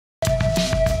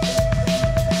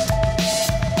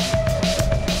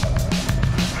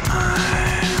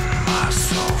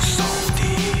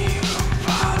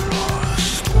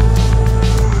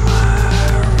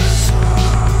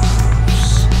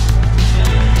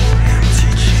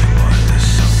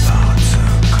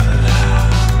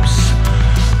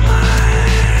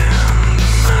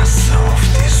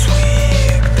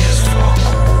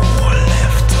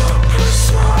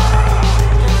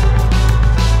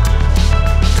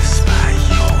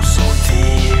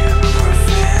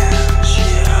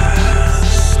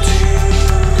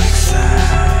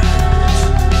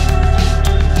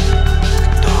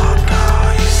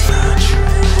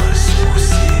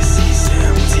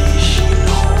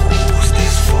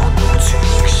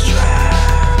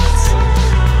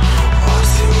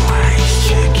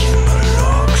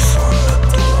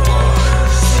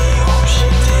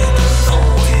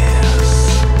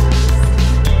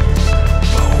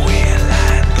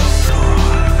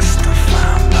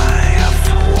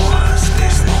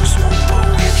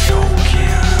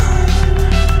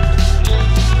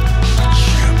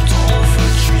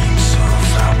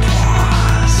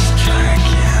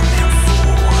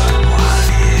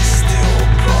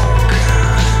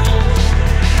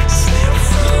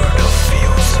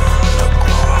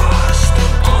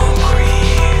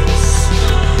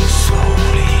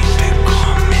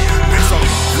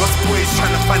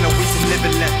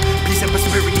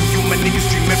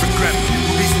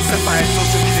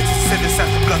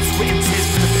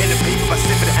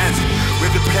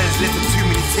left with too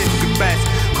many tears and goodbyes.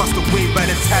 Cast away by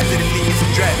the tide that lead me to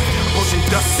drive. Ocean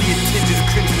dust, see a tinge of the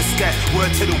crimson sky.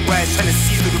 Word to the wise, trying to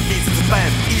seize all the reasons to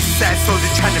find. East side soldier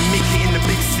trying to make it in the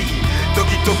big city.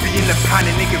 Doggy doggy in the pan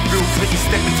and nigga real pretty.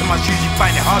 Step into my shoes, you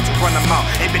find it hard to run them out.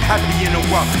 Ain't been happy in a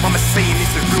while. Mama saying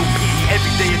it's a real pity.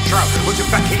 Every day a drought. Watch your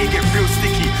back, it get real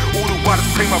sticky. All the while I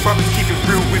pray my brothers keep it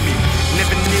real with me.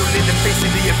 Never kneel in the face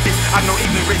of the abyss. I know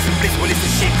ignorance and bliss, well it's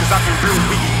a shame cause I've been real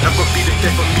witty. Never be the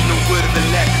death of me, no word of a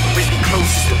lie. Raise me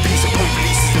closest to peace upon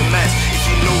police is the mass. If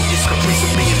you know this, caprice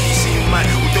of being least in your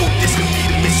mind. Although this can be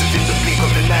the missive in the blink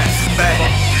of an eye. Bad.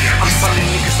 I'm selling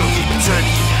niggas don't need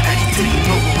paternity. And he taking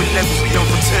over with levels beyond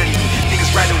fraternity.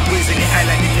 Niggas riding waves and they act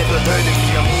like they never heard of me.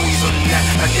 I'm always on that,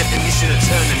 by definition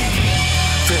eternally.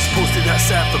 First posted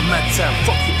outside for mad time.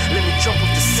 Fuck it, let me jump off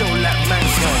the sill like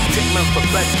mankind. Take man for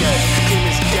bad guys, game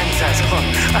is gang ties, huh?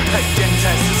 I had gang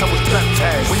ties since I was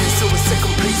baptized. When you silver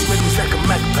second place, man was like a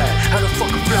magpie. How the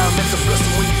fuck a flower meant to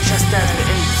blossom when you chastise for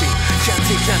anything? Can't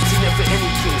never any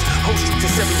kings. Whole street to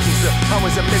 7 kings, look, I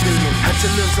was a megalin. Had to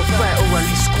learn to fight or I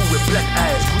leave school with black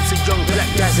eyes. Roots of young black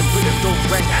guys in Britain don't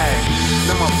rank high.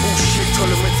 Now my bullshit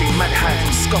tolerance ain't mad high.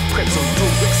 From scuff crepes on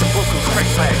dual wrecks and broken crack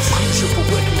pipes. Crucial for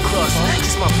working class,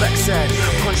 kiss my backside.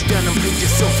 Punch down and bleed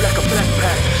yourself like a black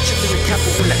pack. Shipping the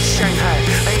capital like Shanghai.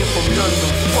 I ain't from London,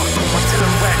 fuck them, I tell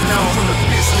them right now. I'm from the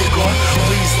biz, nigga.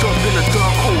 Raised up in a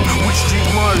dark hole. Which Street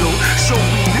Marlow? Show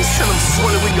me this and I'm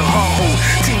swallowing your heart hole.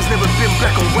 Teams never been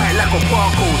black and white like a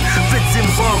barcode. Feds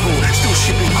embargo, still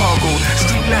shipping cargo.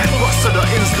 Street life, box to the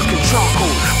ends looking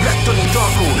charcoal. Black done in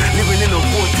darko, living in a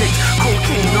vortex.